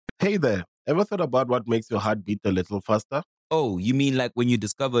Hey there, ever thought about what makes your heart beat a little faster? Oh, you mean like when you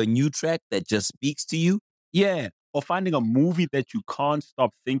discover a new track that just speaks to you? Yeah, or finding a movie that you can't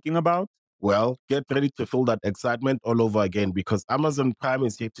stop thinking about. Well, get ready to feel that excitement all over again because Amazon Prime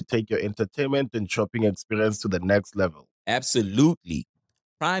is here to take your entertainment and shopping experience to the next level. Absolutely.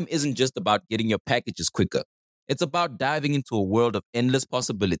 Prime isn't just about getting your packages quicker. It's about diving into a world of endless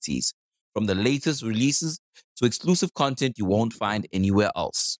possibilities, from the latest releases to exclusive content you won't find anywhere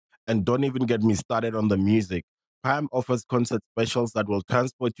else. And don't even get me started on the music. Prime offers concert specials that will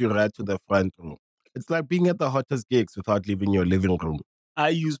transport you right to the front row. It's like being at the hottest gigs without leaving your living room. I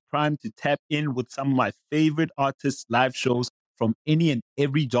use Prime to tap in with some of my favorite artists' live shows from any and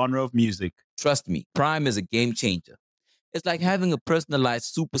every genre of music. Trust me, Prime is a game changer. It's like having a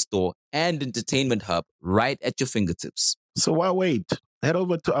personalized superstore and entertainment hub right at your fingertips. So why wait? Head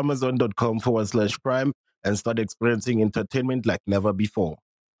over to amazon.com/prime and start experiencing entertainment like never before.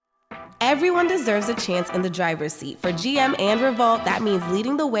 Everyone deserves a chance in the driver's seat. For GM and Revolt, that means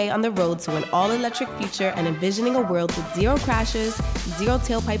leading the way on the road to an all-electric future and envisioning a world with zero crashes, zero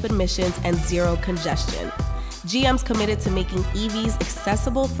tailpipe emissions, and zero congestion. GM's committed to making EVs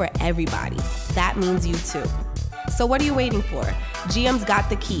accessible for everybody. That means you too. So what are you waiting for? GM's got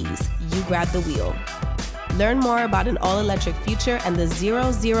the keys. You grab the wheel. Learn more about an all-electric future and the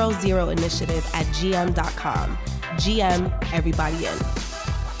 000 initiative at gm.com. GM, everybody in.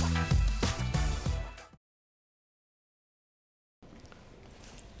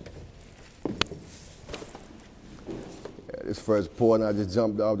 This first pour, and I just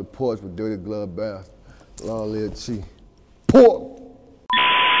jumped off the porch with dirty glove bath. Long live Chi. Pour!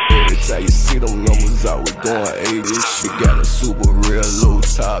 Every time you see them numbers always going 80. Shit got a super real low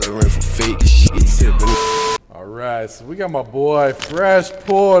tolerance for fake shit tipping. All right, so we got my boy Fresh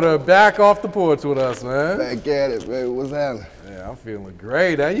Porter back off the porch with us, man. Back at it, baby. What's happening? Yeah, I'm feeling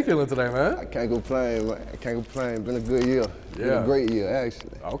great. How you feeling today, man? I can't complain, man. I can't complain. Been a good year. Been Yeah. a great year,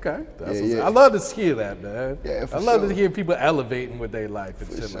 actually. Okay. Yeah. I love to hear that, man. Yeah, for I love sure. to hear people elevating with their life and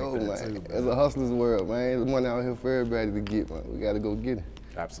For shit sure, like that, man. too. It's a hustler's world, man. There's money out here for everybody to get, man. We gotta go get it.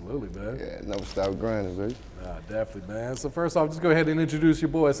 Absolutely, man. Yeah, never stop grinding, baby. Definitely, man. So first off, just go ahead and introduce your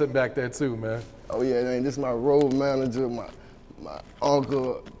boy sitting back there, too, man. Oh yeah, man. This is my road manager, my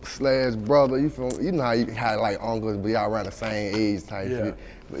uncle slash brother. You know how like uncles, but y'all around the same age type Yeah. shit.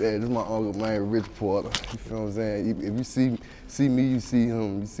 But yeah, this is my uncle, man, Rich Porter. You feel what I'm saying? If you see me, you see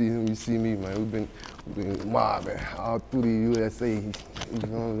him. You see him, you see me, man. We've been mobbing all through the USA. You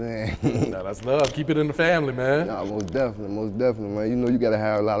know what I'm saying? Now, that's love. Keep it in the family, man. Nah, most definitely, man. You know you gotta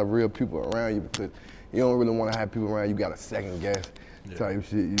have a lot of real people around you because you don't really want to have people around you got a second guess type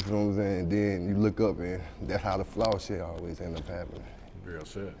shit. You feel what I'm saying? And then you look up and that's how the flaw shit always end up happening. Real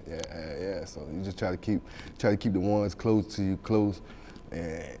shit. Yeah. So you just try to keep the ones close to you close,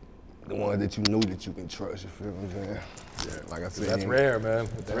 and the ones that you know that you can trust. You feel what I'm saying? Yeah. Like I said, That's rare, man.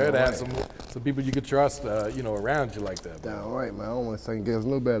 It's Damn rare to have right. some people you can trust, around you like that. Man. Down right, man. I don't want to second guess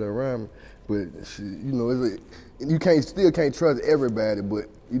nobody around me, but shit, you know, you can't trust everybody, but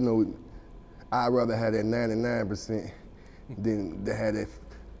you know, I'd rather have that 99% than to have that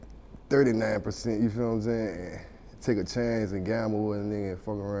 39%. You feel what I'm saying? And take a chance and gamble with a nigga and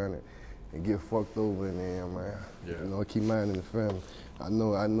fuck around and get fucked over in there, man. Yeah. You know, keep mine in the family. I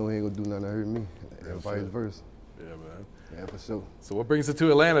know he ain't gonna do nothing to hurt me, and vice versa. Yeah, man. Yeah, for sure. So what brings you to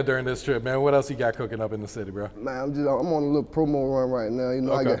Atlanta during this trip, man? What else you got cooking up in the city, bro? Man, I'm on a little promo run right now. You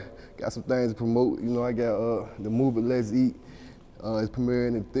know, Okay. I got some things to promote. You know, I got the movie Let's Eat. It's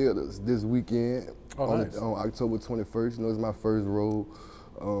premiering in theaters this weekend Nice. on October 21st. You know, it's my first role.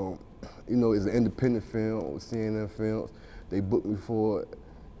 You know, it's an independent film with CNN Films. They booked me for it.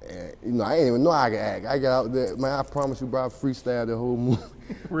 And, you know, I didn't even know I could act. I got out there, man, I promise you, bro, I freestyled the whole movie.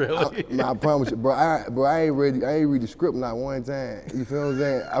 Really? Man, I promise you, bro, I ain't read the script not one time. You feel what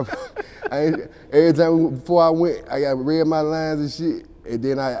I'm saying? Every time before I went, I got read my lines and shit. And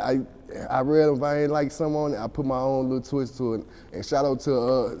then I read them. If I ain't like some on it, I put my own little twist to it. And shout out to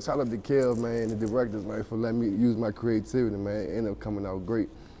Kev, man, the directors, man, for letting me use my creativity, man. It ended up coming out great.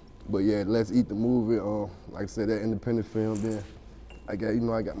 But yeah, Let's Eat the movie. Like I said, that independent film. Then I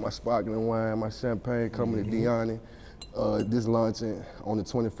got my sparkling wine, my champagne coming to Deani. This launching on the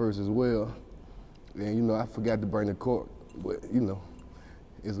 21st as well. And you know, I forgot to bring the cork, but you know,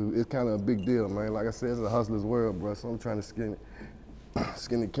 it's kind of a big deal, man. Like I said, it's a hustler's world, bro. So I'm trying to skin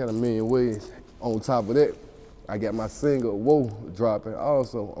the cat a million ways. On top of that, I got my single "Whoa" dropping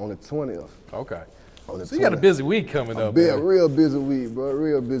also on the 20th. Okay. On the So you got a 20th. busy week coming up, Be a man. real busy week, bro.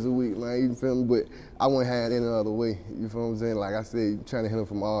 Real busy week, man. You feel me? But I wouldn't have it any other way. You feel what I'm saying? Like I said, trying to hit them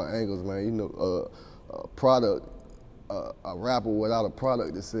from all angles, man. You know, product a rapper without a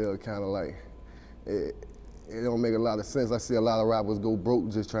product to sell, kind of like, it don't make a lot of sense. I see a lot of rappers go broke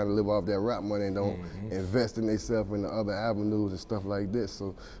just trying to live off that rap money and don't invest in themselves in the other avenues and stuff like this.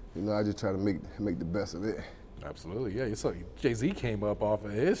 So, you know, I just try to make the best of it. Absolutely, yeah. So Jay-Z came up off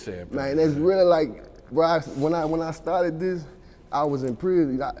of his champagne. Man, that's really like, bro, when I started this, I was in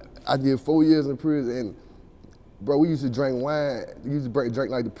prison. I did 4 years in prison, and bro, we used to drink wine. We used to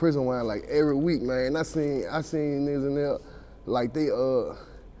drink like the prison wine like every week, man. And I seen niggas in there, like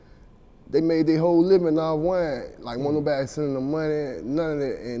they made their whole living off wine. Like, wasn't nobody sending them money, none of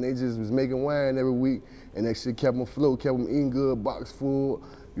that. And they just was making wine every week. And that shit kept them afloat, kept them eating good, box full.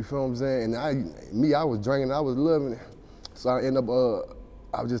 You feel what I'm saying? And I was drinking, I was loving it. So I ended up,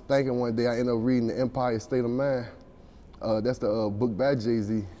 I was just thinking one day, I ended up reading The Empire State of Mind. That's the book by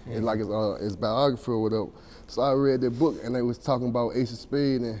Jay-Z. It's like his biography or whatever. So I read that book, and they was talking about Ace of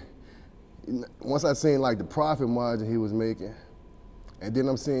Spades. And once I seen like the profit margin he was making, and then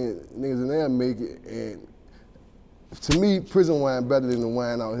I'm seeing niggas in there make it, and to me, prison wine better than the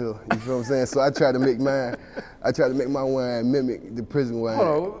wine out here. You feel what I'm saying? So I try to make my wine mimic the prison wine.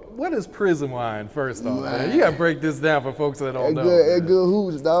 Hold on, what is prison wine, first off, man? You gotta break this down for folks that don't know. Good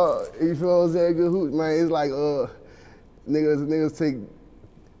hooch, dog. You feel what I'm saying? Good hooch, man. It's like, niggas take,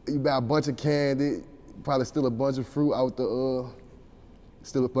 you buy a bunch of candy, probably steal a bunch of fruit out the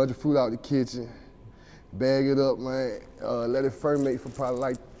kitchen, bag it up, man, let it ferment for probably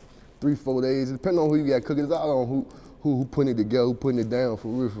like 3-4 days, depending on who you got cooking. It's all on who putting it together, who putting it down for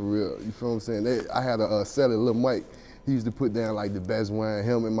real. You feel what I'm saying? I had a seller, Lil Mike, he used to put down like the best wine,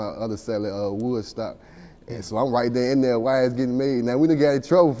 him and my other seller, Woodstock. And so I'm right there in there, why it's getting made. Now we done got in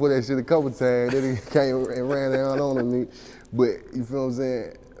trouble for that shit a couple times. They came and ran down on me. But you feel what I'm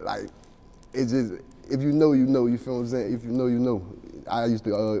saying? Like, it's just, if you know, you know, you feel what I'm saying? If you know, you know. I used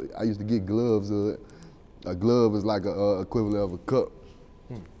to get gloves. A glove is like a equivalent of a cup.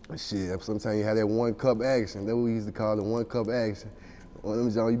 Shit, sometimes you had that 1 cup action. That's what we used to call it, 1 cup action. One of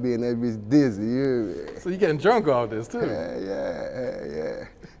them John, you be in that bitch dizzy, you hear me? So you getting drunk off this too? Yeah.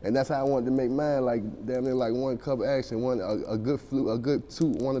 And that's how I wanted to make mine, like damn near like 1 cup action, a good flute,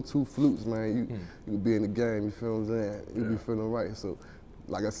 1 or 2 flutes, man. You be in the game, you feel what I'm saying? You be feeling right. So,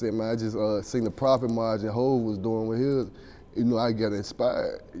 like I said, man, I just seen the profit margin Hov was doing with his. You know, I got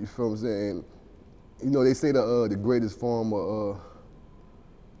inspired. You feel what I'm saying? You know, they say the greatest form of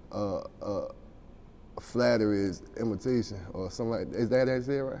flattery is imitation or something like that. Is that how you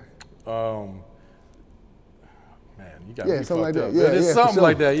say it right? Man, you got me something like that. up. Yeah, it's something sure.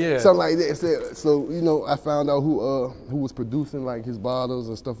 like that. Yeah, something like that. So you know, I found out who was producing like his bottles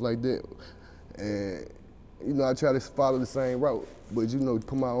and stuff like that, and you know, I try to follow the same route, but you know,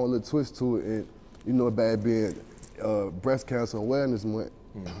 put my own little twist to it, and you know, about being Breast Cancer Awareness Month.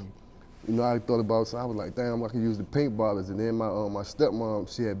 You know, I thought about, so I was like, damn, I can use the paint bottles. And then my stepmom,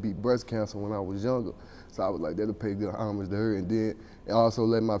 she had beat breast cancer when I was younger. So I was like, that'll pay good homage to her. And then it also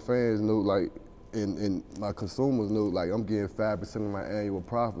let my fans know, like, and my consumers know, like, I'm getting 5% of my annual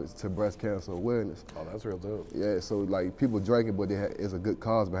profits to breast cancer awareness. Oh, that's real dope. Yeah, so like people drink it, but there's a good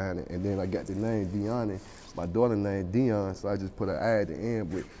cause behind it. And then I got the name Deanna, my daughter named Dion, so I just put an I at the end.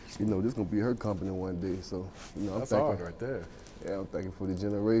 But you know, this gonna be her company one day. So you know, That's I'm hard thinking, right there. yeah, I'm thinking for the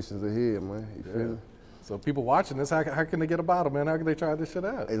generations ahead, man. You feel me? So people watching this, how can they get a bottle, man? How can they try this shit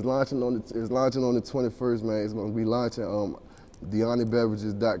out? It's launching on the 21st, man. It's gonna be launching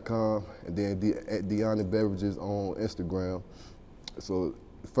DeonnaBeverages.com and then at Deonna Beverages on Instagram. So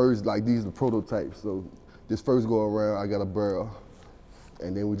first, like these are the prototypes. So this first go around, I got a barrel,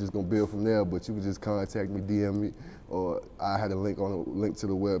 and then we're just gonna build from there. But you can just contact me, DM me, or I had a link to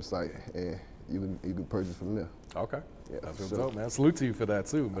the website, and you can purchase from there. Okay. Yeah, That's for real sure. dope, man. Salute to you for that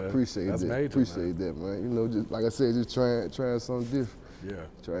too, man. Appreciate That's that. major, Appreciate that, man. You know, just like I said, just trying something different. Yeah.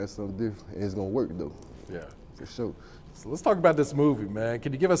 Trying something different. And it's gonna work though. Yeah. For sure. So let's talk about this movie, man.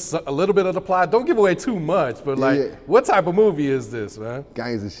 Can you give us a little bit of the plot? Don't give away too much, but like, Yeah. what type of movie is this, man?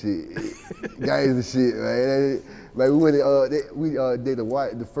 Gangs of shit. Gangs of shit, man. Like we went did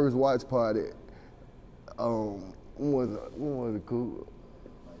the first watch party. When was it cool?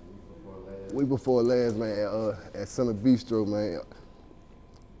 Week before last, man, at Center Bistro, man.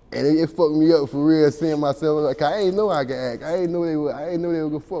 And it fucked me up for real, seeing myself like I ain't know I could act. I ain't know they were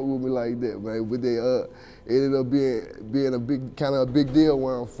gonna fuck with me like that, man. But they ended up being a big deal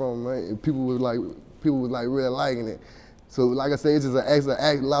where I'm from, man. And people was like really liking it. So like I say, it's just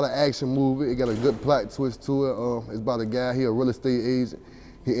a lot of action movie. It got a good plot twist to it. It's about a guy, he a real estate agent.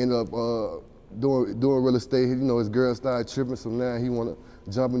 He ended up doing real estate. You know, his girl started tripping, so now he wanna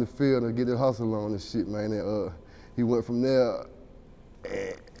jump in the field and get that hustle on and shit, man. And he went from there.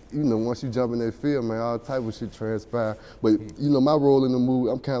 And you know, once you jump in that field, man, all type of shit transpire. But, you know, my role in the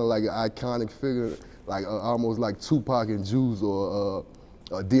movie, I'm kind of like an iconic figure, like almost like Tupac and Juice or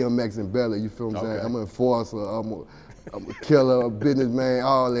DMX and Bella, you feel what I'm saying? I'm an enforcer, I'm a killer, a businessman,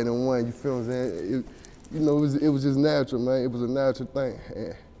 all that in one, you feel what I'm saying? You know, it was just natural, man. It was a natural thing.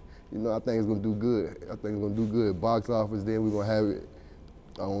 And, you know, I think it's gonna do good. I think it's gonna do good. Box office, then we're gonna have it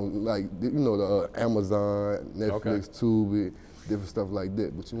on, like, you know, the Amazon, Netflix, Tubi, different stuff like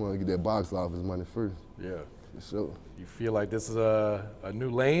that. But you wanna get that box office money first. Yeah. For sure. You feel like this is a new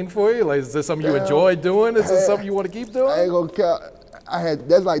lane for you? Like, is this something you enjoy doing? Is this something you want to keep doing? I ain't gonna count.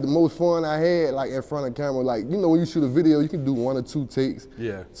 That's like the most fun I had, like in front of camera. Like, you know, when you shoot a video, you can do 1 or 2 takes,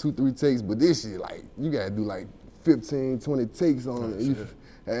 2, 3 takes. But this shit, like, you gotta do like 15, 20 takes on it.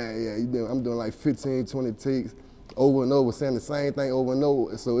 I'm doing like 15, 20 takes over and over, saying the same thing over and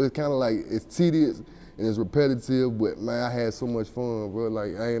over. So it's kind of like, it's tedious and it's repetitive, but man, I had so much fun, bro.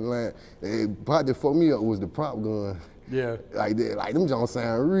 Like, I ain't lying. The part that fucked me up was the prop gun. Yeah. Like them Jones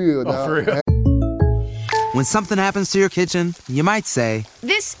sound real, dog. For real? When something happens to your kitchen, you might say,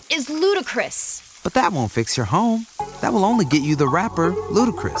 "This is ludicrous." But that won't fix your home. That will only get you the rapper,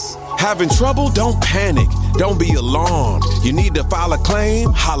 Ludacris. Having trouble? Don't panic. Don't be alarmed. You need to file a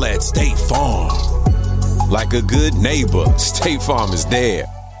claim? Holla at State Farm. Like a good neighbor, State Farm is there.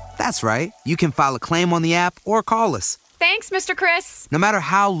 That's right. You can file a claim on the app or call us. Thanks, Mr. Chris. No matter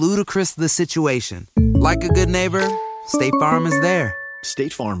how ludicrous the situation, like a good neighbor, State Farm is there.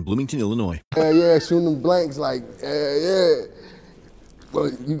 State Farm, Bloomington, Illinois. Yeah, shooting them blanks like, yeah. Well,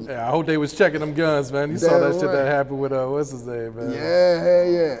 I hope they was checking them guns, man. You saw that shit that happened with, what's his name, man?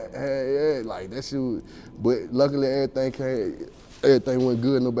 Yeah. Like, that shit was, but luckily everything went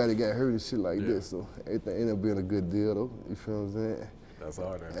good. Nobody got hurt and shit like this. So everything ended up being a good deal, though. You feel what I'm saying? That's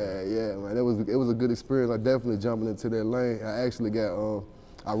hard, man. Yeah, man. It was a good experience. I definitely jumping into that lane. I actually got,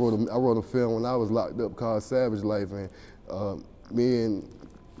 I wrote a film when I was locked up called Savage Life, and me and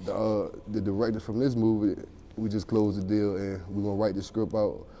the director from this movie, we just closed the deal, and we're gonna write the script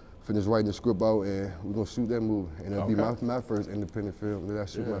out, finish writing the script out, and we're gonna shoot that movie. And it'll be my first independent film that I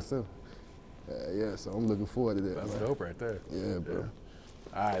shoot myself. So I'm looking forward to that. That's dope right there. Yeah, bro.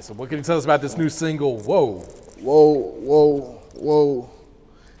 All right, so what can you tell us about this new single, Whoa? Whoa.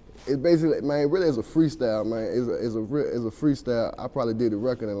 It's basically, man, it really is a freestyle, man. It's a freestyle. I probably did the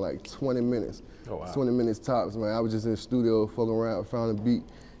record in like 20 minutes. Oh, wow. 20 minutes tops, man. I was just in the studio, fucking around, found a beat,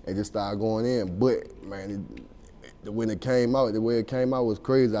 and just started going in. But, man, when it came out, the way it came out was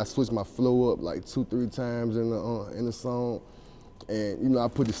crazy. I switched my flow up like 2-3 times in the song. And, you know, I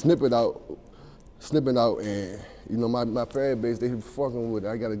put the snippet out, and, you know, my fan base, they fucking with it.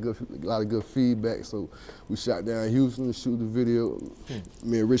 I got a lot of good feedback. So we shot down Houston to shoot the video.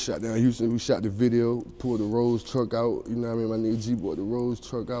 Me and Rich shot down Houston, we shot the video, pulled the Rose truck out. You know what I mean? My nigga G brought the Rose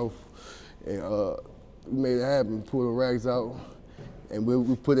truck out. And we made it happen, pulled the rags out. And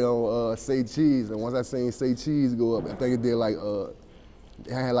we put it on Say Cheese. And once I seen Say Cheese go up, I think it did like,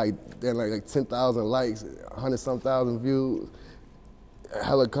 it had like 10,000 likes, 100-some thousand views,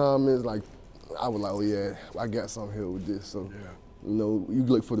 hella comments, like, I was like, oh yeah, I got something here with this. So, you know, you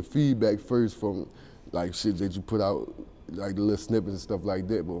look for the feedback first from like shit that you put out, like the little snippets and stuff like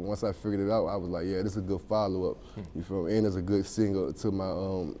that. But once I figured it out, I was like, yeah, this is a good follow-up. You feel me? And it's a good single to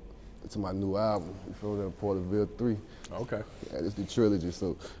my new album. You feel me? Porterville 3. Okay. Yeah, it's the trilogy.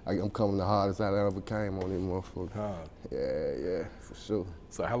 So I'm coming the hardest I ever came on it, motherfucker. Yeah, for sure.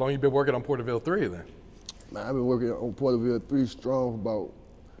 So how long you been working on Porterville 3 then? Man, I've been working on Porterville 3 strong for about,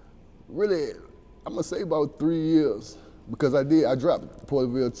 really, I'm gonna say about 3 years. Because I dropped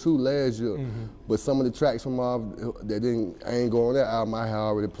Porterville 2 last year, but some of the tracks from I ain't go on that album, I had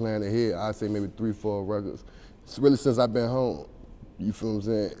already planned ahead. I'd say maybe 3-4 records. It's really since I've been home, you feel what I'm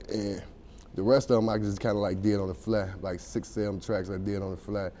saying? And the rest of them I just kind of like did on the fly, like 6-7 tracks I did on the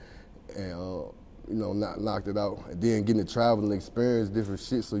fly, and you know, knocked it out. And then getting to travel and experience different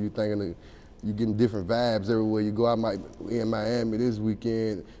shit, so you getting different vibes everywhere you go. I might be in Miami this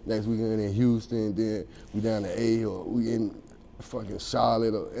weekend, next weekend in Houston, then we down to A, or we in fucking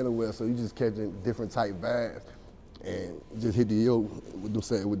Charlotte or anywhere. So you just catching different type vibes, and just hit the yoke with them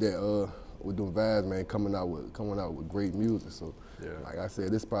vibes, man. Coming out with great music. So, like I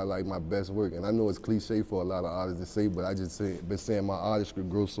said, this is probably like my best work. And I know it's cliche for a lot of artists to say, but I just been saying my artistry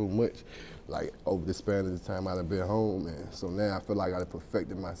grow so much, like over the span of the time I've been home, and so now I feel like I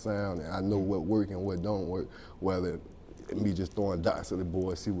perfected my sound, and I know what work and what don't work. Whether me just throwing dots at the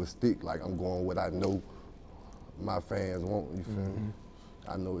board, see what stick. Like I'm going what I know my fans want. You feel me?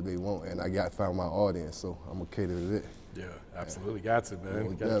 I know what they want, and I found my audience, so I'm gonna cater to that. Yeah, absolutely got to, man.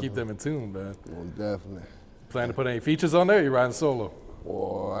 You gotta keep them in tune, man. Most definitely. Plan to put any features on there? Or you riding solo?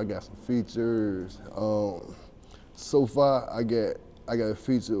 Or I got some features. So far, I got a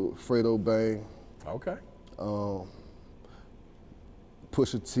feature with Fredo Bang, Okay.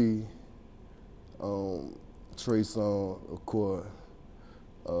 Pusha T, Trey Songz, of course,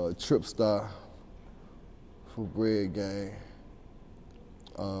 Trip Star for Bread Gang,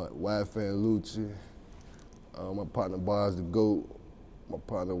 Wi-Fi Lucci, my partner Bars the GOAT, my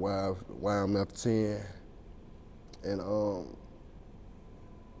partner YMF10, and I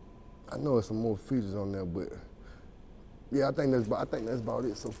know there's some more features on there, but yeah, I think that's about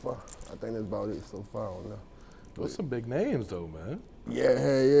it so far. On there. Those some big names though, man.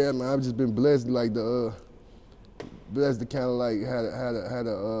 Yeah, man. I've just been blessed, like blessed to kind of like had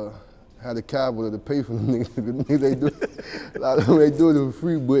a capital to pay for them niggas. They do a lot of them. They do it for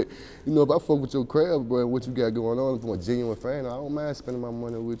free, but you know, if I fuck with your craft, bro, and what you got going on, if I'm a genuine fan, I don't mind spending my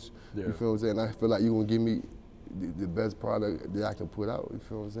money with you. Yeah. You feel what I'm saying? I feel like you gonna give me the best product that I can put out. You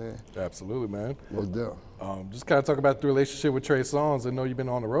feel what I'm saying? Absolutely, man. Most definitely. Just kind of talk about the relationship with Trey Songz. I know you've been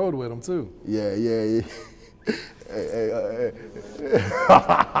on the road with him too. Yeah.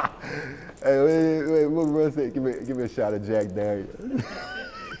 Hey, wait, what bro said? Give me a shot of Jack Daniels.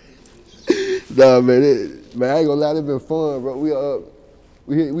 Nah, man, I ain't gonna lie, it's been fun, bro.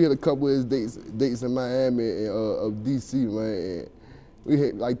 We had a couple of his dates in Miami and of DC, man. And we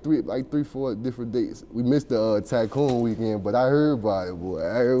had like three, 4 different dates. We missed the Tycoon weekend, but I heard about it, boy.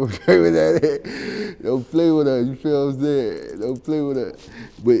 I heard with that. Don't play with us, you feel what I'm saying? Don't play with us.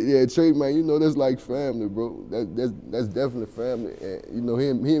 But yeah, Trey, man, you know, that's like family, bro. That's definitely family. And you know, he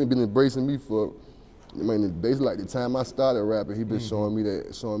ain't been embracing me for, I mean, basically like the time I started rapping, he been showing me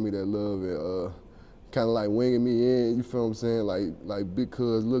that love and kind of like winging me in, you feel what I'm saying? Like big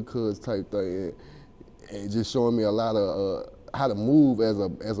cuz, little cuz type thing. And just showing me a lot of how to move as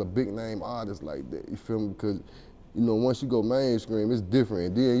a big name artist like that. You feel me? Because you know, once you go mainstream, it's different.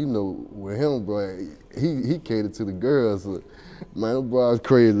 And then you know, with him, bro, he catered to the girls. So, man, them bros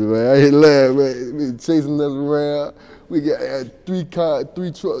crazy, man. I ain't laugh, man. He chasing us around. We got 3 trucks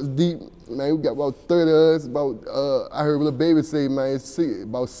deep. Man, we got about 30 of us. I heard Lil Baby say, man,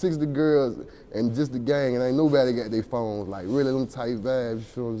 about 60 girls and just the gang, and ain't nobody got their phones. Like really, them tight vibes. You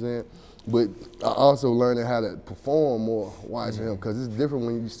feel what I'm saying? But I also learning how to perform more watching him, because it's different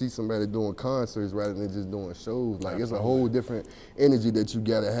when you see somebody doing concerts rather than just doing shows. Like it's a whole different energy that you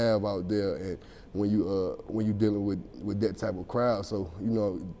gotta have out there, and when you dealing with that type of crowd. So you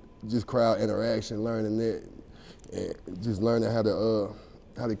know, just crowd interaction, learning that, and just learning how to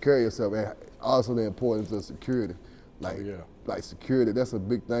carry yourself, and also the importance of security. Like security, that's a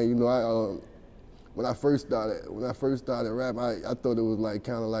big thing. You know, when I first started rapping, I thought it was like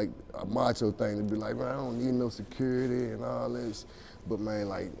kind of like a macho thing to be like, man, I don't need no security and all this. But man,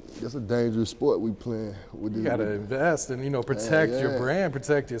 like, that's a dangerous sport we playing with this. You gotta invest and, you know, protect your brand,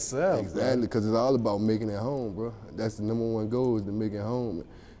 protect yourself. Exactly, because it's all about making it home, bro. That's the #1 goal, is to make it home.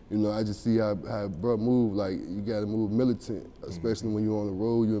 You know, I just see how bro move. Like, you gotta move militant, especially when you're on the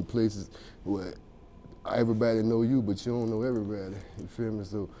road, you're in places where everybody know you, but you don't know everybody. You feel me?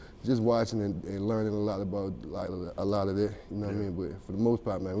 So just watching and learning a lot about like a lot of that. You know what I mean? But for the most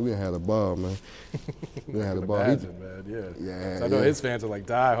part, man, we done had a ball, man. We done had a ball. Imagine, man. Yeah. So I know his fans are like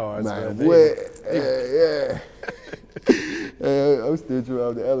diehards, man. Yeah. I'm still trying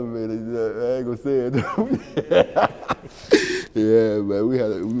out the elevator. I ain't gonna say it though. Yeah, man. We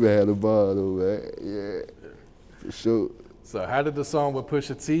had a ball though, man. Yeah, for sure. So how did the song with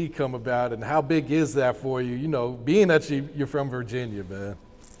Pusha T come about, and how big is that for you? You know, being that you're from Virginia, man.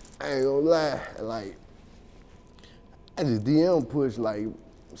 I ain't gonna lie, like, I just DM Push, like,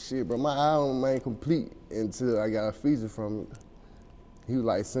 shit, bro, my album ain't complete until I got a feature from him. He was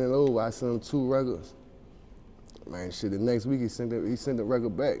like, send it over. I sent him 2 records. Man, shit, the next week he sent the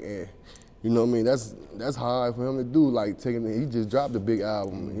record back, and you know what I mean? That's hard for him to do, like, he just dropped a big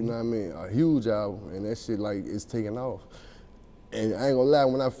album, you know what I mean? A huge album, and that shit, like, it's taking off. And I ain't gonna lie,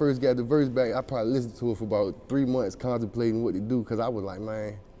 when I first got the verse back, I probably listened to it for about 3 months contemplating what to do, because I was like,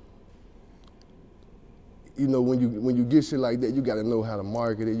 man, you know, when you get shit like that, you gotta know how to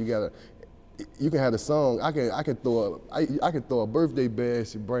market it. You can have a song. I can throw a birthday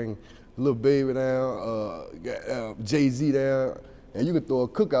bash and bring Lil Baby down, Jay-Z down, and you can throw a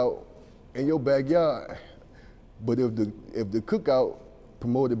cookout in your backyard. But if the cookout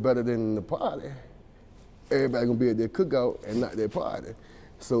promoted better than the party, everybody gonna be at their cookout and not their party.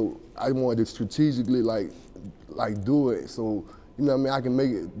 So I wanted to strategically like do it. So, you know what I mean, I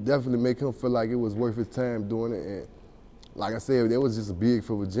can definitely make him feel like it was worth his time doing it. And like I said, that was just big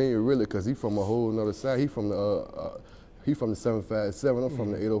for Virginia, really, because he from a whole nother side. He from the 757, I'm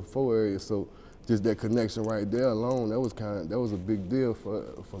from the 804 area. So just that connection right there alone, that was a big deal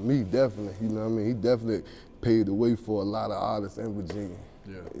for me, definitely. You know what I mean? He definitely paved the way for a lot of artists in Virginia.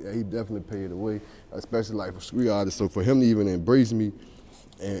 Yeah, he definitely paved the way, especially like for street artists. So for him to even embrace me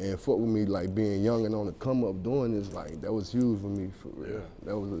and fuck with me, like being young and on the come up doing this, like that was huge for me, for real. Yeah.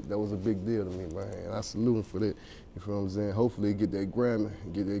 That was a big deal to me, man. And I salute him for that. You feel what I'm saying? Hopefully he get that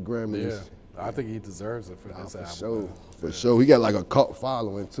Grammy. Yeah. I think he deserves it for this album. For sure, for sure. He got like a cult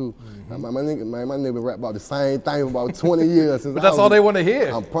following too. My nigga been rap about the same thing for about 20 years. Since But that's all they want to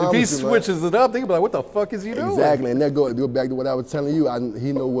hear. If he switches it up, they be like, what the fuck is he doing? Exactly, and that go back to what I was telling you.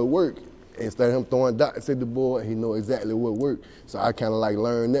 He know what work. Instead of him throwing dots at the board, he know exactly what worked. So I kind of like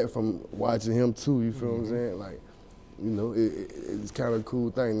learned that from watching him too, you feel what I'm saying? Like, you know, it's kind of a cool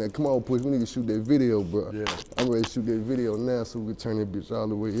thing. Now, come on, Push, we need to shoot that video, bro. Yeah. I'm ready to shoot that video now so we can turn that bitch all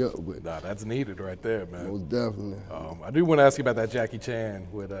the way up. But nah, that's needed right there, man. Most definitely. I do want to ask you about that Jackie Chan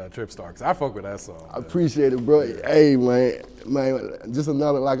with Trip Star, because I fuck with that song. I appreciate it, bro. Hey, man, just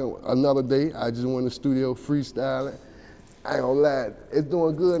another day. I just went in the studio freestyling. I ain't gonna lie, it's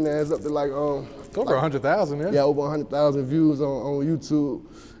doing good now. It's up to like it's over 100,000, yeah. Yeah, over 100,000 views on YouTube,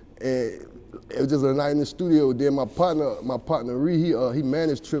 and it was just a night in the studio. Then my partner Ree, he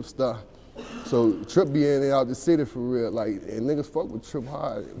managed Trip Star, so Trip be in and out the city for real. Like, and niggas fuck with Trip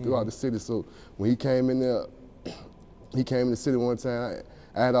hard throughout the city. So when he came in there, he came in the city one time.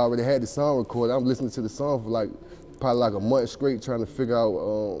 I had already had the song recorded. I'm listening to the song for probably like a month straight, trying to figure out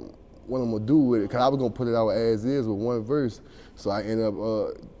what I'm gonna do with it, cause I was gonna put it out as is with one verse. So I ended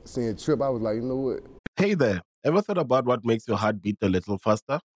up seeing Trip. I was like, you know what? Hey there, ever thought about what makes your heart beat a little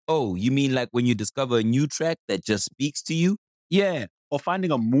faster? Oh, you mean like when you discover a new track that just speaks to you? Yeah, or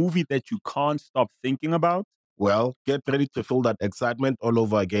finding a movie that you can't stop thinking about? Well, get ready to feel that excitement all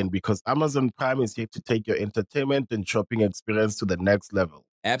over again, because Amazon Prime is here to take your entertainment and shopping experience to the next level.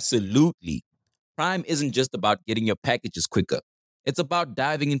 Absolutely. Prime isn't just about getting your packages quicker. It's about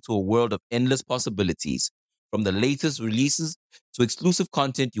diving into a world of endless possibilities, from the latest releases to exclusive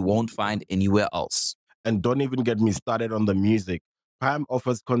content you won't find anywhere else. And don't even get me started on the music. Prime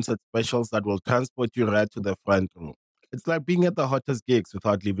offers concert specials that will transport you right to the front row. It's like being at the hottest gigs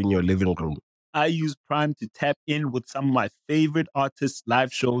without leaving your living room. I use Prime to tap in with some of my favorite artists'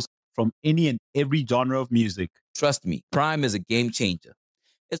 live shows from any and every genre of music. Trust me, Prime is a game changer.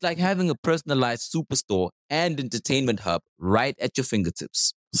 It's like having a personalized superstore and entertainment hub right at your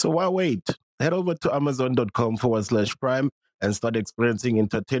fingertips. So why wait? Head over to amazon.com/prime and start experiencing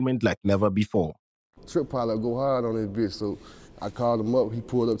entertainment like never before. Trip probably go hard on this bitch, so I called him up. He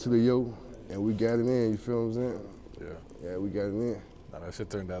pulled up to the yo, and we got it in. You feel what I'm saying? Yeah, we got it in. Nah, that shit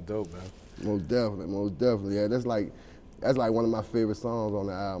turned out dope, man. Most definitely. Yeah, that's like one of my favorite songs on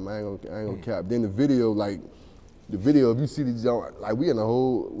the album. I ain't gonna cap. Then the video, if you see the joint, like we in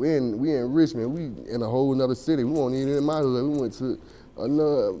Richmond, we in a whole another city. We weren't even in my hood. We went to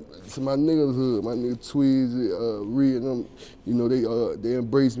my nigga's hood, my nigga Tweezy, Ree and them. You know, they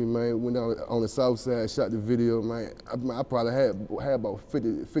embraced me, man. Went down on the south side, shot the video, man. I probably had about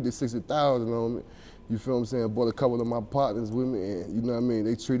 60,000 on me. You feel what I'm saying? Brought a couple of my partners with me, and you know what I mean?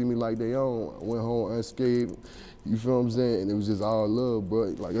 They treated me like they own. I went home unscathed. You feel what I'm saying? And it was just all love,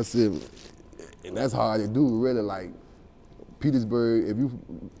 bro. Like I said, and that's hard to do, really. Like Petersburg, if you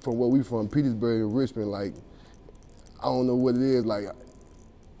from where we from, Petersburg and Richmond, like I don't know what it is, like,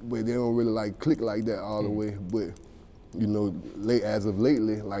 but they don't really like click like that all the way. But you know, as of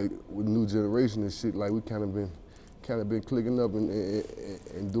lately, like with new generation and shit, like we kind of been clicking up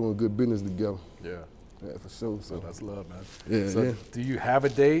and doing good business together. Yeah, for sure. So that's love, man. Yeah. Do you have a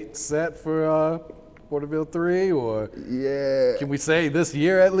date set for Porterville 3, or can we say this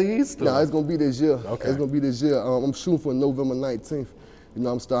year at least? No, it's gonna be this year. Okay. It's gonna be this year. I'm shooting for November 19th. You know,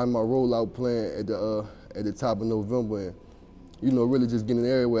 I'm starting my rollout plan at the top of November, and you know, really just getting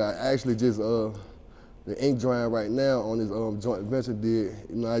everywhere. I actually just the ink drying right now on this joint venture deal.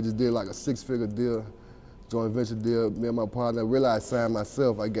 You know, I just did like a 6-figure deal. Joint venture deal, me and my partner. Really, I signed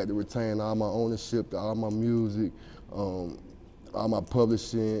myself. I got to retain all my ownership, all my music, all my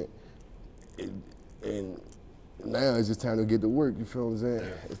publishing, and now it's just time to get to work. You feel what I'm saying?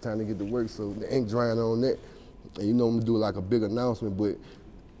 Yeah. It's time to get to work. So the ink drying on that, and you know I'm gonna do like a big announcement. But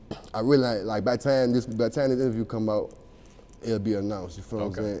I really like by the time this interview come out, it'll be announced. You feel what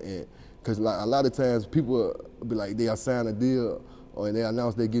I'm saying? And because like a lot of times people will be like they'll sign a deal or they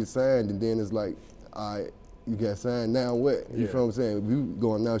announce they get signed, and then it's like, all right. You got signed, now what? You feel what I'm saying? If you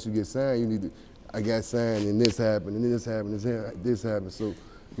go announce you get signed, you need to, I got signed and this happened and this happened and this happened. So,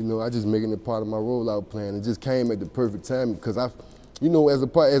 you know, I just making it part of my rollout plan. It just came at the perfect time because you know, as an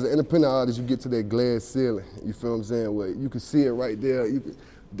independent artist, you get to that glass ceiling. You feel what I'm saying? Where you can see it right there.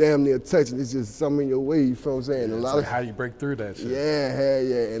 damn near touching. It's just something in your way, you feel what I'm saying? Yeah, a it's lot like of how you break through that shit.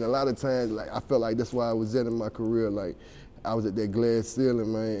 Yeah. And a lot of times, like, I felt like that's why I was in my career. Like, I was at that glass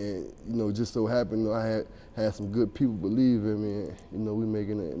ceiling, man, and, you know, just so happened, you know, I had some good people believe in me, and, you know, we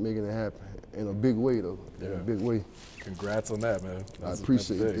making it happen in a big way, though. In a big way. Congrats on that, man. I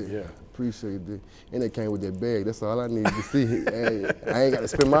appreciate that. Yeah. Appreciate that. And it came with that bag. That's all I needed to see. Hey, I ain't got to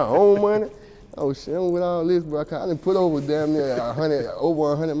spend my own money. Oh shit, I'm with all this, bro. I done put over damn near over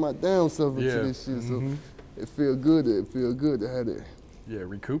 100 my damn self into this shit. So it feel good. It feel good to have that. Yeah,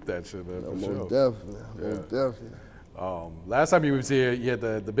 recoup that shit, man. For sure. Most definitely. Most definitely. Last time you was here, you had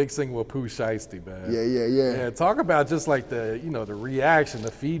the big single with Pooh Shiesty, man. Yeah. Yeah, talk about just like the reaction,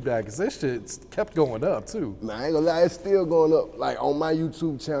 the feedback, cause this shit kept going up too. Man, I ain't gonna lie, it's still going up. Like on my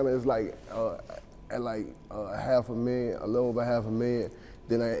YouTube channel, it's like at like 500,000, a little over 500,000.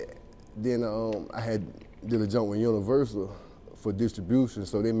 Then I did a jump with Universal for distribution,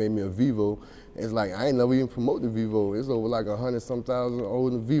 so they made me a Vivo. It's like I ain't never even promote the Vivo. It's over like 100-some thousand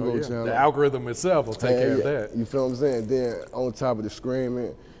on the Vivo channel. The algorithm itself will take care of that. You feel what I'm saying? Then on top of the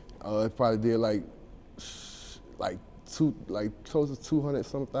screaming, it probably did like close to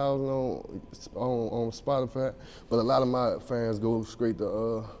 200-some thousand on Spotify. But a lot of my fans go straight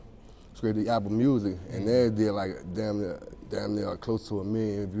to Apple Music, and they did like damn near close to 1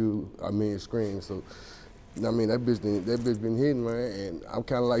 million views, 1 million streams. So, I mean, that bitch been hitting, man, and I'm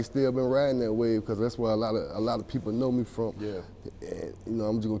kind of like still been riding that wave because that's where a lot of people know me from. Yeah. And you know,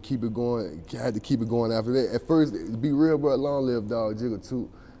 I'm just gonna keep it going. I had to keep it going after that. At first, to be real, bro, long live Dog Jigger too.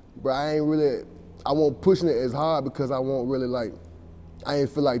 Bro, I won't pushing it as hard because I won't really like. I ain't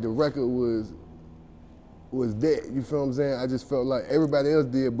feel like the record was that, you feel what I'm saying? I just felt like everybody else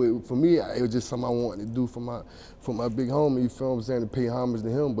did, but for me, it was just something I wanted to do for my big homie, you feel what I'm saying, to pay homage to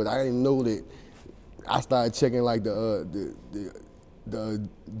him. But I didn't know that. I started checking like the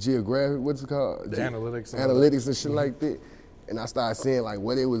geographic, what's it called? The analytics. Analytics and shit like that. And I started seeing like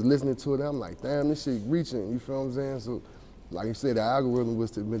what they was listening to, and I'm like, damn, this shit reaching, you feel what I'm saying? So, like you said, the algorithm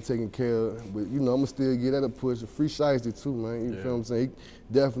was been taken care of, but you know, I'ma still get that a push. Free Shiesty too, man. You feel what I'm saying?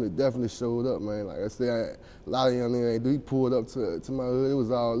 He definitely showed up, man. Like I said, a lot of young niggas ain't do. He pulled up to my hood. It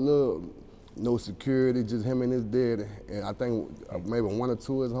was all love, no security, just him and his daddy. And I think maybe one or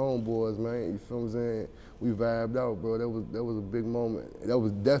two of his homeboys, man. You feel what I'm saying? We vibed out, bro. That was a big moment. That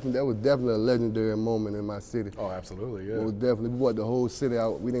was definitely a legendary moment in my city. Oh, absolutely, yeah. Most definitely. We brought the whole city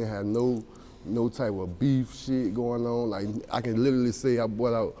out. We didn't have no type of beef shit going on. Like, I can literally say I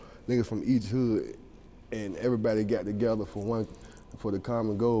brought out niggas from each hood, and everybody got together for the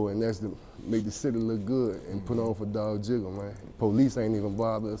common goal, and that's to make the city look good and put on for Dog Jigger, man. Police ain't even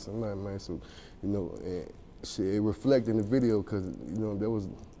bother us or nothing, man. So, you know, and shit, it reflected in the video because, you know, that was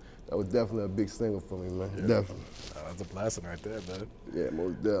definitely a big single for me, man. Yeah. Definitely. That's a blessing right there, man. Yeah,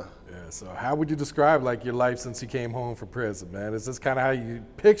 most definitely. Yeah, so how would you describe like your life since you came home from prison, man? Is this kind of how you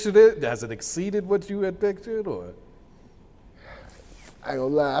pictured it? Has it exceeded what you had pictured, or? I ain't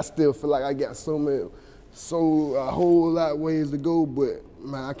gonna lie, I still feel like I got a whole lot of ways to go, but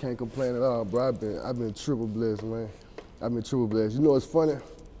man, I can't complain at all, bro. I've been triple blessed, man. I've been triple blessed. You know what's funny?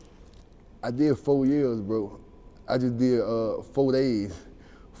 I did 4 years, bro. I just did 4 days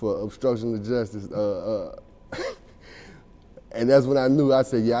for obstruction of justice. And that's when I knew. I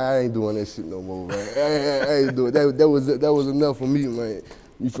said, yeah, I ain't doing that shit no more, man. I ain't doing it. That was enough for me, man.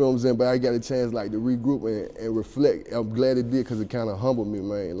 You feel what I'm saying? But I got a chance like to regroup and reflect. I'm glad it did because it kind of humbled me,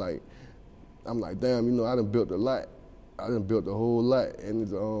 man. Like, I'm like, damn, you know, I done built a lot. I done built a whole lot in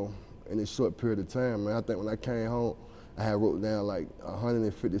this short period of time, man. I think when I came home, I had wrote down like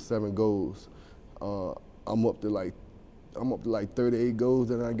 157 goals. I'm up to like 38 goals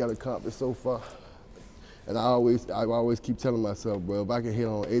that I got accomplished so far. And I always keep telling myself, bro, if I can hit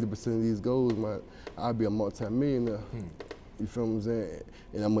on 80% of these goals, man, I'll be a multi-millionaire. You feel what I'm saying?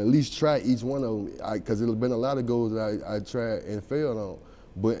 And I'm gonna at least try each one of them, because there's been a lot of goals that I tried and failed on.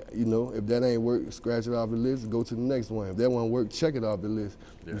 But, you know, if that ain't work, scratch it off the list, go to the next one. If that one work, check it off the list.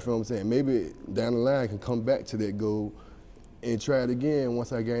 Yeah. You feel what I'm saying? Maybe down the line I can come back to that goal and try it again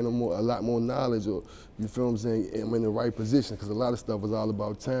once I gain a lot more knowledge, or, you feel what I'm saying, I'm in the right position, because a lot of stuff is all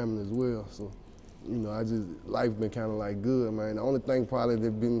about timing as well. So, you know, life been kind of like good, man. The only thing probably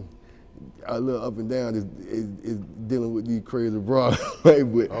that been a little up and down is dealing with these crazy bras. Right?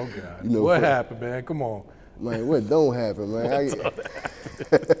 But, oh, God. You know, what happened, man? Come on. Man, what don't happen, man?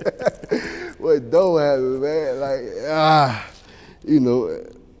 What don't happen, man? Like, you know,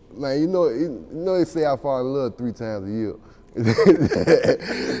 man, you know they say I fall in love 3 times a year. They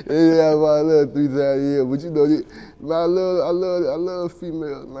say I fall in love 3 times a year, but you know, man, I love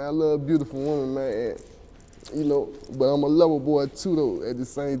females, man. I love beautiful women, man. you know, but I'm a lover boy too though at the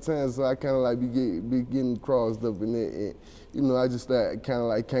same time, so I kind of like be getting crossed up in it. And, you know, I just kind of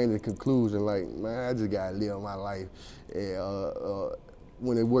like came to the conclusion, like, man, I just gotta live my life. And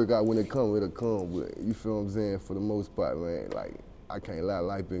when it work out, when it come, it'll come. But you feel what I'm saying? For the most part, man, like, I can't lie,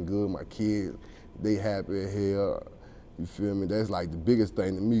 life been good. My kids, they happy as hell. You feel me? That's like the biggest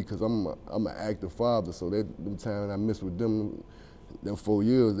thing to me, cause I'm an active father. So them times I miss with them 4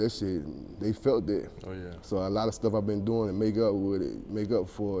 years, that shit, they felt that. Oh yeah. So a lot of stuff I've been doing to make up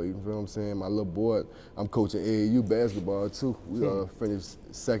for it. You feel what I'm saying? My little boy, I'm coaching AAU basketball too. We finished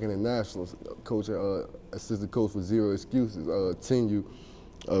second in nationals, coaching assistant coach for Zero Excuses, 10U.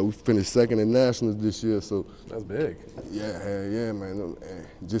 We finished second in nationals this year, so that's big. Yeah, hell yeah, man. And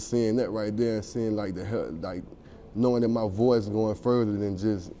just seeing that right there, and seeing like knowing that my voice is going further than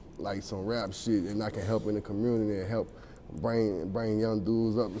just like some rap shit, and I can help in the community and help bring young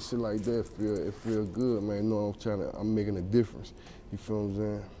dudes up and shit like that. It feel good, man. You know I'm making a difference. You feel what I'm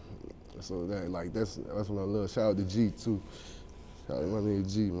saying? So that's what I love. Shout out to G too. Shout out to my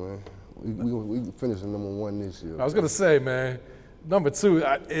nigga G, man. We finishing #1 this year. I was gonna say, man.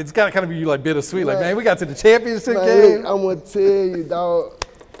 #2, it's gotta kind of be like bittersweet. Like, man, we got to the championship game. Look, I'm gonna tell you, dog.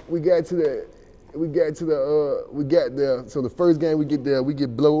 We got there. So the first game we get there, we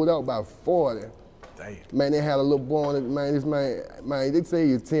get blowed out by 40. Damn. Man, they had a little boy on it. Man, this man, they say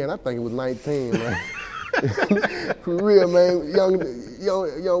he's 10. I think it was 19, man. For real, man.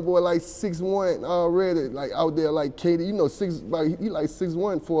 Young boy like 6'1" already, like out there like Katie. You know, he like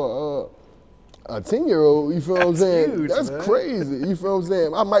 6'1" for a 10-year-old. You feel what I'm saying? Huge, that's man. crazy. You feel what I'm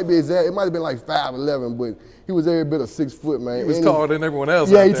saying? I might be exact. It might have been like 5'11", but he was every bit of 6 foot, man. He was taller than everyone else.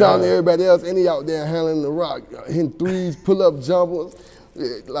 Yeah, out he there, taller than everybody else, and he out there handling the rock, hitting threes, pull-up jumpers.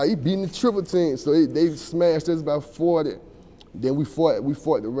 Like, he beating the triple team. So they smashed us by 40. Then we fought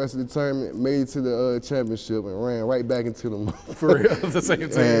the rest of the tournament, made it to the championship, and ran right back into them. For real, the same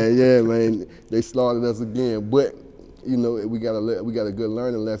team. Yeah, man, they slaughtered us again. But you know, we got a good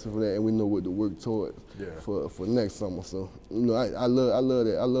learning lesson for that, and we know what to work towards for next summer. So you know, I love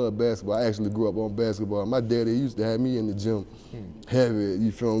that. I love basketball. I actually grew up on basketball. My daddy used to have me in the gym heavy.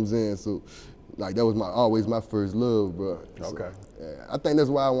 You feel what I'm saying? So like that was always my first love, bro. Okay. So, I think that's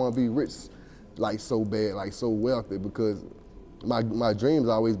why I want to be rich, like so bad, like so wealthy, because my dreams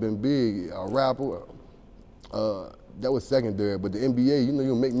always been big. A rapper. That was secondary, but the NBA, you know,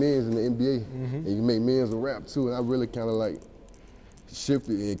 you make millions in the NBA, and you make millions in rap too. And I really kind of like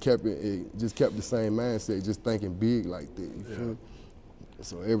shifted and kept the same mindset, just thinking big like that. You feel me?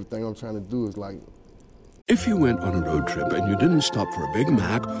 So everything I'm trying to do is like. If you went on a road trip and you didn't stop for a Big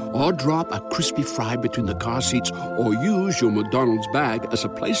Mac or drop a crispy fry between the car seats or use your McDonald's bag as a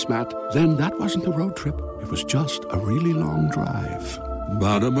placemat, then that wasn't a road trip. It was just a really long drive.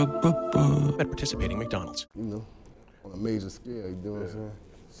 Ba-da-ba-ba-ba. At participating McDonald's. You know, on a major scale, you know what I'm saying?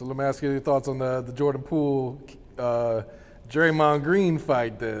 So let me ask you your thoughts on the Jordan Poole, Draymond Green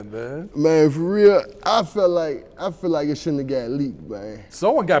fight then, man. Man, for real, I feel like it shouldn't have got leaked, man.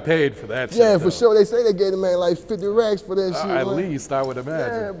 Someone got paid for that shit. Yeah, though. for sure. They say they gave the man like 50 racks for that shit. At man. least, I would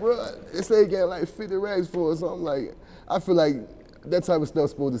imagine. Yeah, bro. They say they got like 50 racks for it. So I'm like, I feel like that type of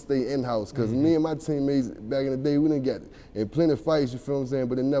stuff's supposed to stay in-house. Because me and my teammates back in the day, we didn't get in plenty of fights, you feel what I'm saying?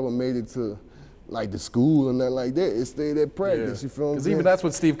 But it never made it to like the school and nothing like that. It stayed at practice, you feel what I'm Because saying? even that's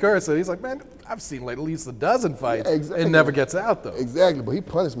what Steve Kerr said. He's like, man, I've seen like at least a dozen fights. Yeah, exactly. It never gets out though. Exactly, but he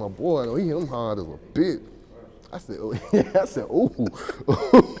punished my boy though. He hit him hard as a bitch. I said,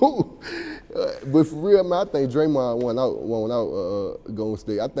 ooh. But for real, man, I think Draymond won out Golden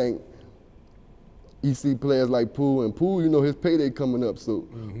State. I think you see players like Poole, and Poole, you know, his payday coming up, so.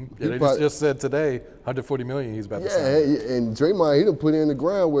 Yeah, they just said today, $140 million he's about to sign. Yeah, and Draymond, he done put in the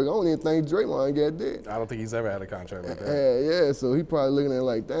groundwork. I don't even think Draymond got that. I don't think he's ever had a contract like that. Yeah, so he probably looking at it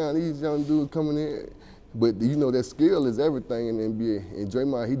like, damn, these young dudes coming in. But you know, that skill is everything in the NBA. And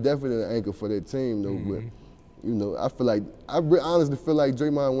Draymond, he definitely an anchor for that team though, but you know, I honestly feel like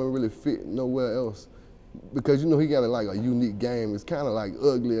Draymond wouldn't really fit nowhere else. Because you know he got a unique game. It's kind of like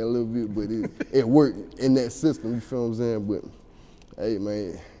ugly a little bit, but it worked in that system. You feel what I'm saying? But hey,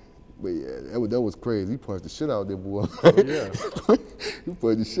 man, but yeah, that was crazy. He punched the shit out of that boy. Oh, yeah. He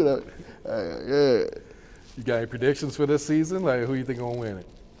punched the shit out. Yeah. You got any predictions for this season? Like, who you think gonna win it?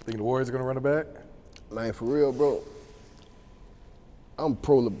 Think the Warriors are gonna run it back? Man, for real, bro. I'm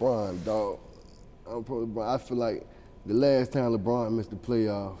pro LeBron, dog. I'm pro LeBron. I feel like the last time LeBron missed the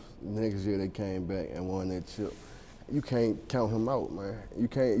playoffs, next year they came back and won that chip. You can't count him out, man. You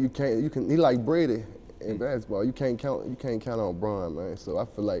can. He like Brady in basketball. You can't count on LeBron, man. So I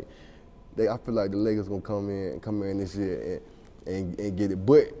feel like the Lakers gonna come in this year and get it.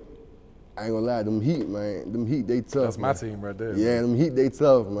 But I ain't gonna lie, them Heat, man. Them Heat, they tough. That's my team right there. Yeah, them Heat, they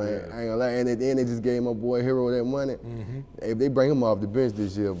tough, man. Yeah. I ain't gonna lie. And at the end, they just gave my boy Hero that money. If they bring him off the bench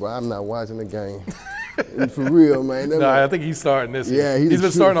this year, bro, I'm not watching the game. For real, man. No, I think he's starting this year. Yeah, he's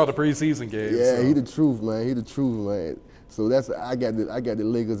been starting all the preseason games. Yeah, so. he the truth, man. He the truth, man. So I got the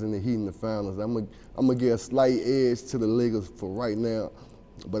Lakers and the Heat in the finals. I'm gonna get a slight edge to the Lakers for right now,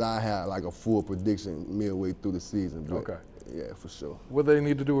 but I have like a full prediction midway through the season. But Okay. Yeah, for sure. What do they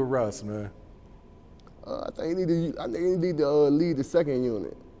need to do with Russ, man? I think he need to lead the second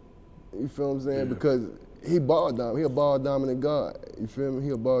unit. You feel what I'm saying? Yeah. Because he ball dominant. He a ball dominant guard. You feel me? He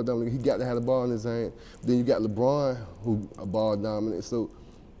a ball dominant. He got to have the ball in his hand. Then you got LeBron, who a ball dominant. So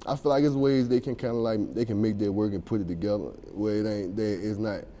I feel like there's ways they can kind of like they can make their work and put it together where it's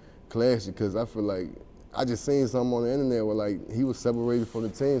not clashing. Because I feel like I just seen something on the internet where like he was separated from the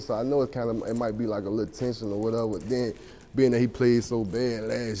team. So I know it might be like a little tension or whatever. Then being that he played so bad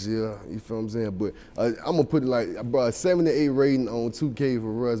last year, you feel what I'm saying? But I'm gonna put it like, bro, a 7 to 8 rating on 2K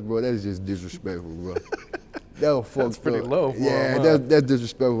for Russ, bro. That's just disrespectful, bro. That was fucked That's pretty up. low for yeah, him. that's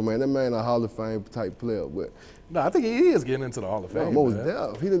disrespectful, man. That man a Hall of Fame type player, but No, I think he is getting into the Hall of Fame. most man.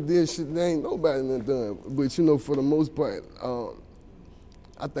 definitely. He done did shit that ain't nobody done done. But you know, for the most part,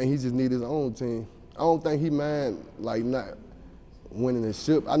 I think he just need his own team. I don't think he mind like not winning the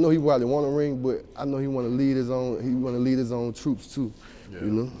ship. I know he probably want a ring, but I know he want to lead his own. He want to lead his own troops too. Yeah. You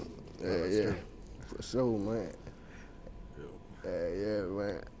know. Yeah, true. for sure, man. Yeah,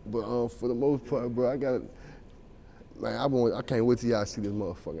 man. But for the most part, bro, I can't wait till y'all see this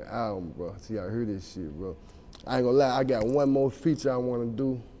motherfucking album, bro. Till y'all hear this shit, bro. I ain't gonna lie, I got one more feature I wanna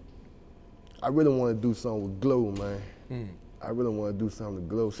do. I really wanna do something with Glow, man. I really wanna do something with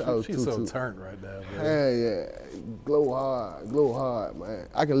Glow. Shout out She's so Tutu. turned right now, man. Hell yeah. Glow hard, man.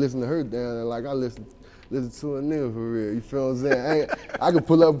 I can listen to her down there like I listen to a nigga for real. You feel what I'm saying? I can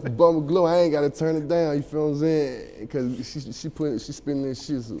pull up Bumble Glow. I ain't gotta turn it down. You feel what I'm saying? Cause she spinning this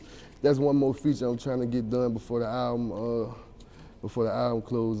shit. So that's one more feature I'm trying to get done before the album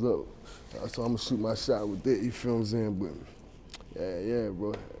close up. So I'm gonna shoot my shot with that. You feel what I'm saying? But yeah,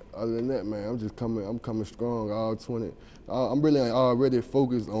 bro. Other than that, man, I'm coming strong. I'm really already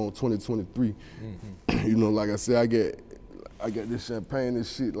focused on 2023. You know, like I said, I got this champagne,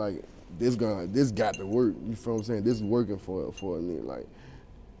 this shit, like this got to work. You feel what I'm saying? This is working for me. Like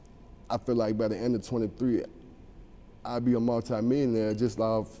I feel like by the end of 23, I'll be a multi-millionaire just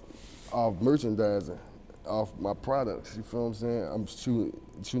off merchandising, off my products. You feel what I'm saying? I'm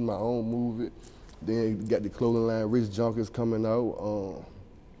shooting my own movie. Then you got the clothing line, Rich Junkers coming out.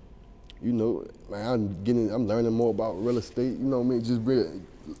 You know, man, I'm learning more about real estate. You know what I mean? Just really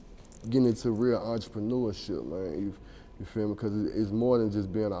getting into real entrepreneurship, man. You feel me? Because it's more than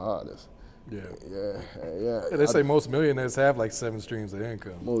just being an artist. Yeah. Yeah. They say most millionaires have like 7 streams of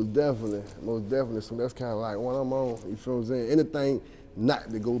income. Most definitely. So that's kind of like what I'm on. You feel what I'm saying? Anything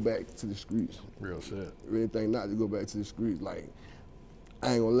not to go back to the streets. Real shit. Anything not to go back to the streets. Like,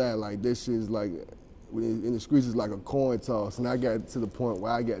 I ain't gonna lie, like this shit is like, in the streets is like a coin toss. And I got to the point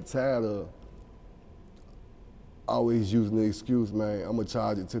where I got tired of always using the excuse, man, I'm gonna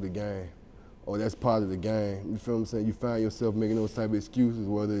charge it to the game. Or that's part of the game. You feel what I'm saying? You find yourself making those type of excuses,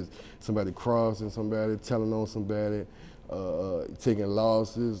 whether it's somebody crossing somebody, telling on somebody, taking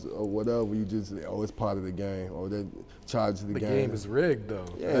losses or whatever. You just, it's part of the game, or that charge to the game. The game is rigged though.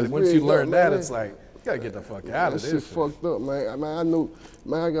 Yeah, once you learn that, man. it's like, you gotta get the fuck out of this. Shit fucked up, man. I know,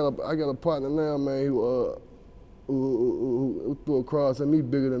 man. I got a partner now, man, who threw a cross at me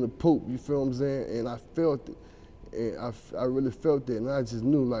bigger than the Pope. You feel what I'm saying? And I felt it, and I really felt it, and I just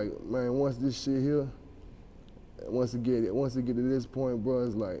knew, like, man, once this shit here, once it get to this point, bro,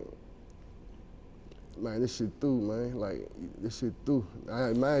 it's like, man, this shit through, man. Like, this shit through.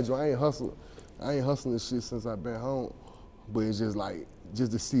 Mind you, I ain't hustling this shit since I've been home, but it's just like,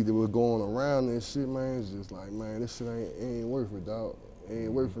 just to see that what's going around and shit, man, it's just like, man, this shit ain't worth it, dog. It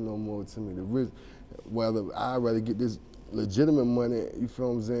ain't worth it no more to me. The risk, I'd rather get this legitimate money, you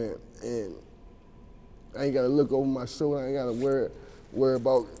feel what I'm saying, and I ain't gotta look over my shoulder, I ain't gotta worry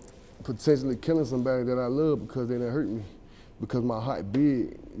about potentially killing somebody that I love because they done hurt me, because my heart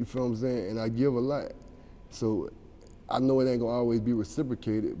big, you feel what I'm saying, and I give a lot. So I know it ain't gonna always be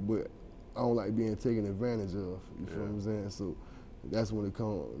reciprocated, but I don't like being taken advantage of, you feel what I'm saying? So that's what it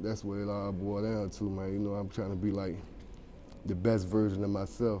all boils down to, man. You know, I'm trying to be like the best version of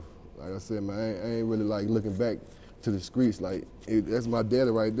myself. Like I said, man, I ain't really like looking back to the streets. Like, that's my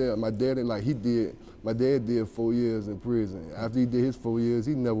daddy right there. My daddy, like my dad did 4 years in prison. After he did his 4 years,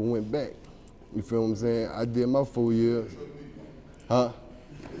 he never went back. You feel what I'm saying? I did my 4 years. Huh?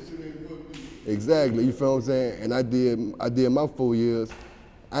 Exactly, you feel what I'm saying? And I did my 4 years.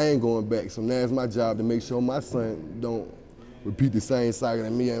 I ain't going back. So now it's my job to make sure my son don't repeat the same cycle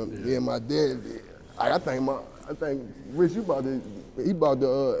that me and my dad did. I think Rich, he the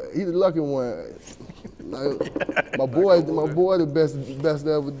lucky one. Like, my boy, the best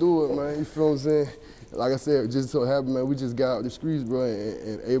to ever do it, man. You feel what I'm saying? Like I said, just so happened, man, we just got out the streets, bro,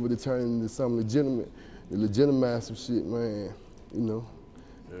 and able to turn into something legitimize some shit, man. You know.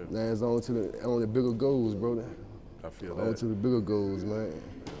 Yeah. Now it's on the bigger goals, bro. I feel that. On to the bigger goals, man.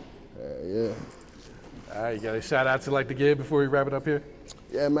 Yeah. All right, you got a shout out to like to give before we wrap it up here?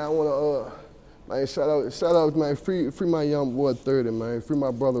 Yeah, man, I wanna man, shout out, man, free my young boy 30, man. Free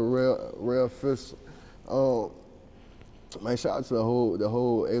my brother Real Fish. Man, shout out to the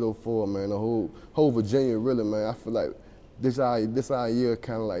whole 804, man, the whole Virginia, really, man. I feel like this our year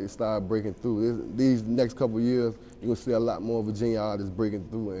kind of like start breaking through. These next couple of years, you're gonna see a lot more Virginia artists breaking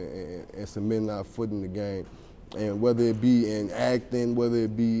through and cementing our foot in the game. And whether it be in acting, whether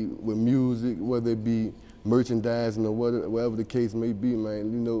it be with music, whether it be merchandising or whatever the case may be,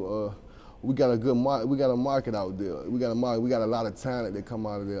 man, you know, we got a good market. We got a market out there. We got a lot of talent that come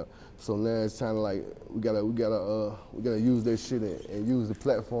out of there. So now it's kind of like we gotta use that shit and use the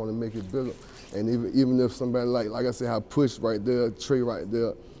platform to make it bigger. And even if somebody like I said, how Push right there, Trey right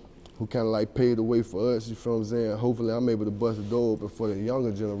there, who kind of like paved the way for us, you feel what I'm saying? Hopefully I'm able to bust the door open for the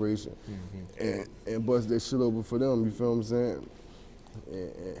younger generation and bust that shit open for them, you feel what I'm saying?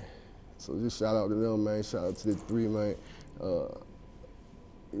 And so just shout out to them, man. Shout out to the three, man. You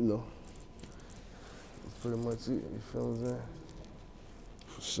know, that's pretty much it, you feel what I'm saying?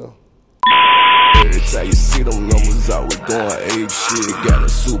 For sure. Every time you see them numbers always going ape shit. Got a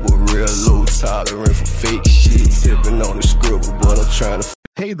super real low tolerant for fake shit. Tipping on the scribble, but I'm trying to.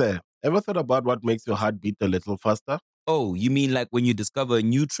 Hey there, ever thought about what makes your heart beat a little faster? Oh, you mean like when you discover a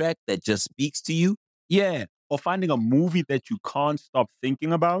new track that just speaks to you? Yeah, or finding a movie that you can't stop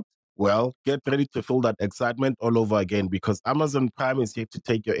thinking about? Well, get ready to feel that excitement all over again because Amazon Prime is here to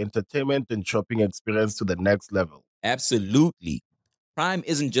take your entertainment and shopping experience to the next level. Absolutely. Prime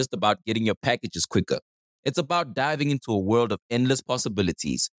isn't just about getting your packages quicker. It's about diving into a world of endless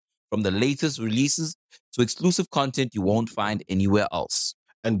possibilities, from the latest releases to exclusive content you won't find anywhere else.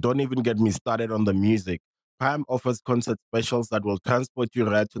 And don't even get me started on the music. Prime offers concert specials that will transport you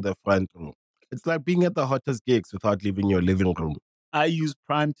right to the front row. It's like being at the hottest gigs without leaving your living room. I use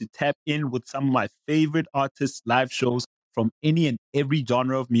Prime to tap in with some of my favorite artists' live shows from any and every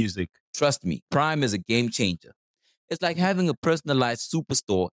genre of music. Trust me, Prime is a game changer. It's like having a personalized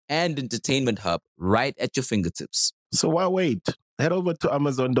superstore and entertainment hub right at your fingertips. So why wait? Head over to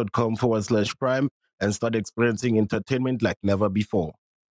amazon.com/Prime and start experiencing entertainment like never before.